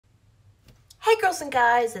Hey girls and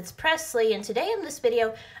guys, it's Presley, and today in this video,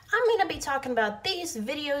 I'm going to be talking about these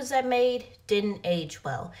videos I made didn't age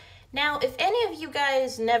well. Now, if any of you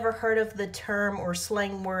guys never heard of the term or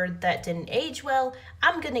slang word that didn't age well,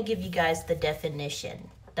 I'm going to give you guys the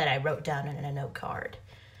definition that I wrote down in a note card.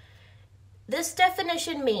 This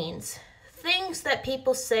definition means things that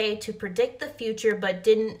people say to predict the future but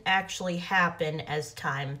didn't actually happen as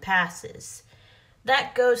time passes.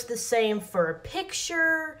 That goes the same for a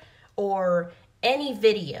picture or any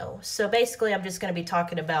video. So basically, I'm just going to be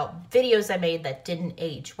talking about videos I made that didn't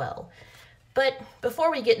age well. But before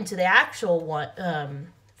we get into the actual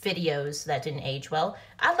videos that didn't age well,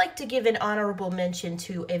 I'd like to give an honorable mention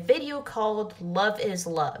to a video called Love is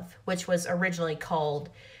Love, which was originally called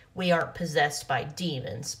We Aren't Possessed by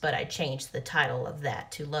Demons, but I changed the title of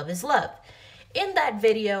that to Love is Love. In that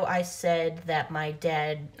video, I said that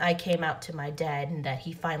I came out to my dad and that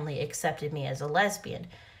he finally accepted me as a lesbian.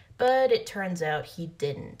 But it turns out he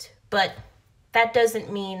didn't. But that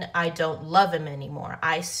doesn't mean I don't love him anymore.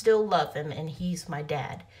 I still love him and he's my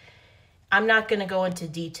dad. I'm not going to go into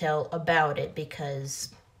detail about it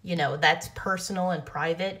because, you know, that's personal and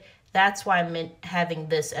private. That's why I'm having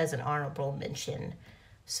this as an honorable mention.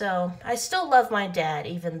 So I still love my dad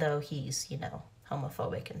even though he's, you know,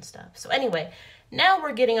 homophobic and stuff. So anyway, now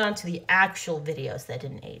we're getting on to the actual videos that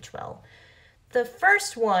didn't age well. The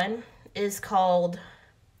first one is called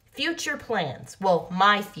Future Plans. Well,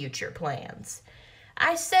 my future plans.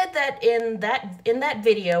 I said that in that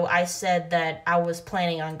video, I said that I was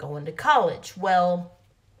planning on going to college. Well,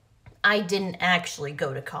 I didn't actually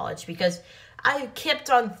go to college because I kept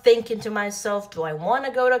on thinking to myself, do I want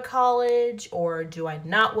to go to college or do I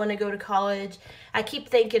not want to go to college? I keep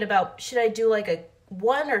thinking about, should I do like a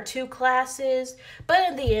 1 or 2 classes? But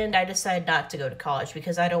in the end, I decided not to go to college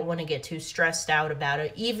because I don't want to get too stressed out about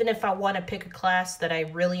it. Even if I want to pick a class that I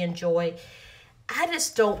really enjoy, I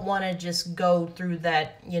just don't want to just go through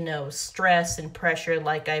that, you know, stress and pressure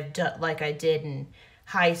like I did in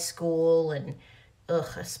high school and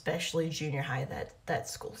especially junior high. That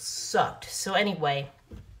school sucked. So anyway,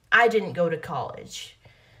 I didn't go to college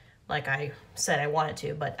like I said I wanted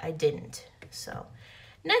to, but I didn't. So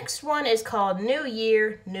next one is called New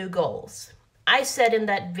Year, New Goals. I said in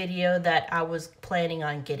that video that I was planning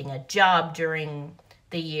on getting a job during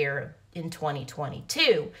the year in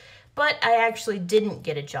 2022, but I actually didn't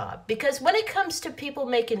get a job because when it comes to people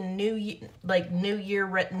making New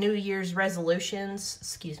Year's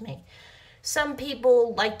resolutions, some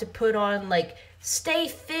people like to put on like stay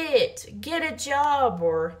fit, get a job,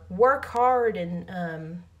 or work hard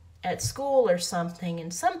and at school or something,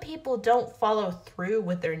 and some people don't follow through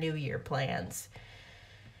with their New Year plans.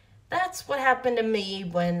 That's what happened to me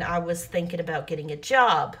when I was thinking about getting a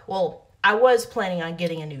job. Well, I was planning on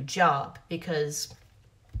getting a new job because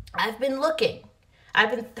I've been looking.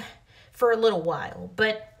 For a little while,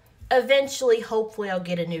 but eventually, hopefully, I'll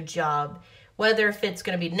get a new job. Whether if it's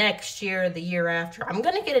going to be next year or the year after, I'm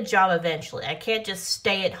going to get a job eventually. I can't just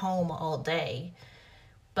stay at home all day,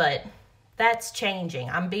 but that's changing.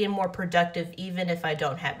 I'm being more productive even if I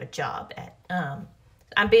don't have a job.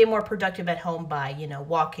 I'm being more productive at home by, you know,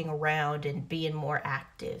 walking around and being more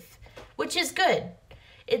active, which is good.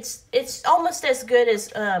 It's almost as good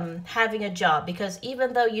as having a job because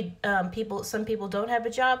even though some people don't have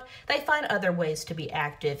a job, they find other ways to be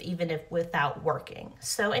active even if without working.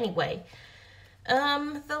 So anyway,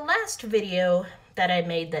 the last video that I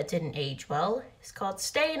made that didn't age well is called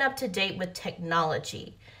Staying Up to Date with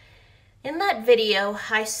Technology. In that video,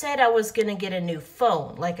 I said I was going to get a new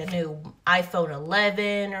phone, like a new iPhone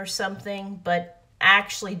 11 or something, but I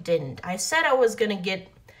actually didn't. I said I was going to get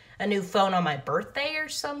a new phone on my birthday or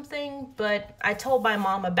something, but I told my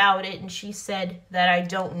mom about it and she said that I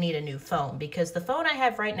don't need a new phone because the phone I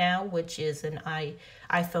have right now, which is an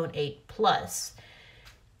iPhone 8 Plus,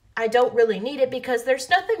 I don't really need it because there's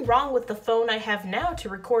nothing wrong with the phone I have now to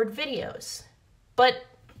record videos. But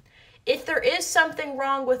if there is something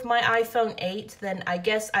wrong with my iPhone 8, then I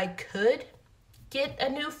guess I could get a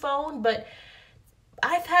new phone, but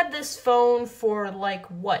I've had this phone for like,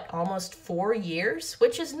 what, almost 4 years,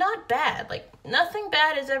 which is not bad. Like, nothing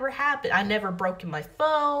bad has ever happened. I never broken my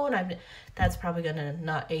phone. That's probably going to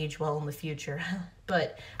not age well in the future.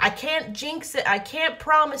 But I can't jinx it. I can't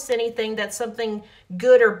promise anything that something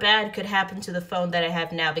good or bad could happen to the phone that I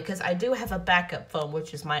have now because I do have a backup phone,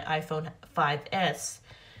 which is my iPhone 5S.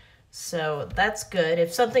 So that's good.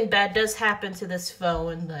 If something bad does happen to this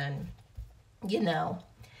phone, then, you know,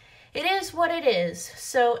 it is what it is.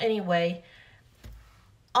 So anyway,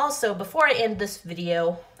 also, before I end this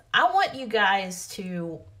video, I want you guys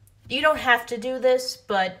to, you don't have to do this,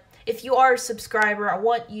 but if you are a subscriber, I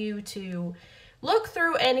want you to look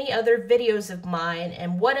through any other videos of mine,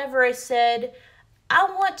 and whatever I said, I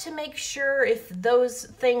want to make sure if those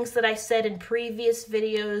things that I said in previous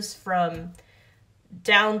videos from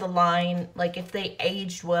down the line, like if they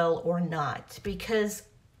aged well or not, because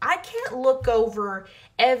I can't look over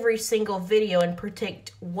every single video and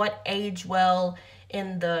predict what aged well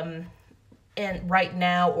and right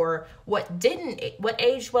now, or what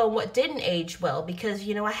aged well and what didn't age well, because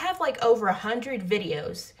you know, I have like over 100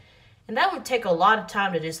 videos, and that would take a lot of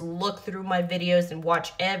time to just look through my videos and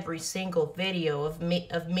watch every single video of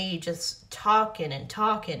me just talking and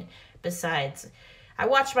talking. Besides, I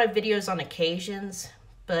watch my videos on occasions,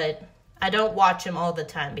 but I don't watch them all the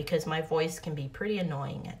time because my voice can be pretty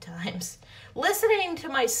annoying at times. Listening to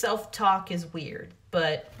myself talk is weird,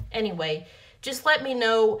 but anyway, just let me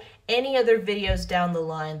know any other videos down the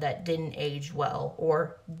line that didn't age well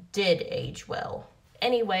or did age well.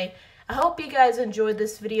 Anyway, I hope you guys enjoyed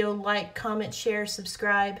this video. Like, comment, share,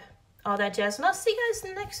 subscribe, all that jazz, and I'll see you guys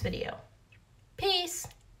in the next video.